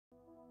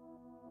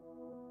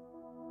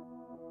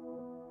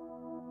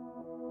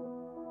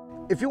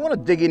If you want to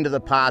dig into the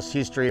past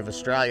history of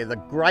Australia, the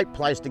great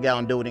place to go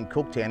and do it in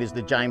Cooktown is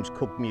the James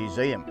Cook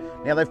Museum.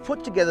 Now they've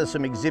put together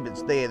some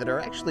exhibits there that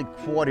are actually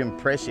quite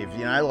impressive,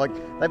 you know, like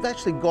they've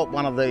actually got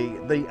one of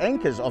the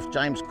anchors off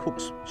James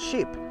Cook's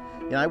ship.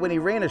 You know, when he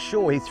ran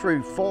ashore, he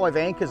threw 5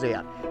 anchors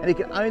out and he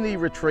could only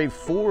retrieve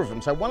 4 of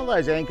them. So one of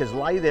those anchors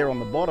lay there on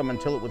the bottom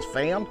until it was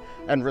found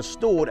and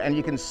restored, and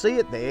you can see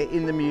it there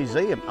in the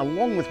museum,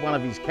 along with one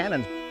of his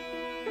cannons.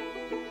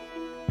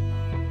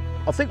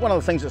 I think one of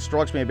the things that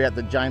strikes me about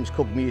the James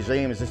Cook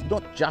Museum is it's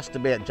not just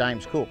about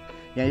James Cook.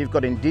 You know, you've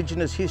got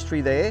Indigenous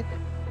history there.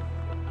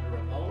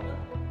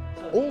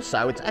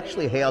 Also, it's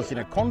actually housed in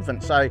a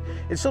convent, so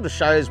it sort of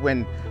shows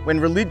when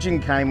religion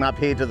came up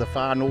here to the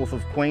far north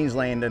of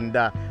Queensland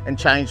and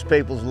changed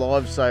people's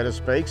lives, so to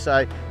speak.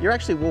 So you're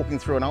actually walking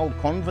through an old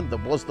convent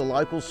that was the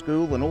local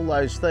school and all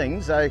those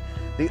things. So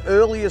the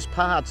earliest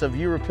parts of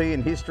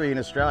European history in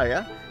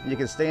Australia, and you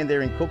can stand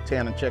there in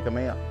Cooktown and check them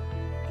out.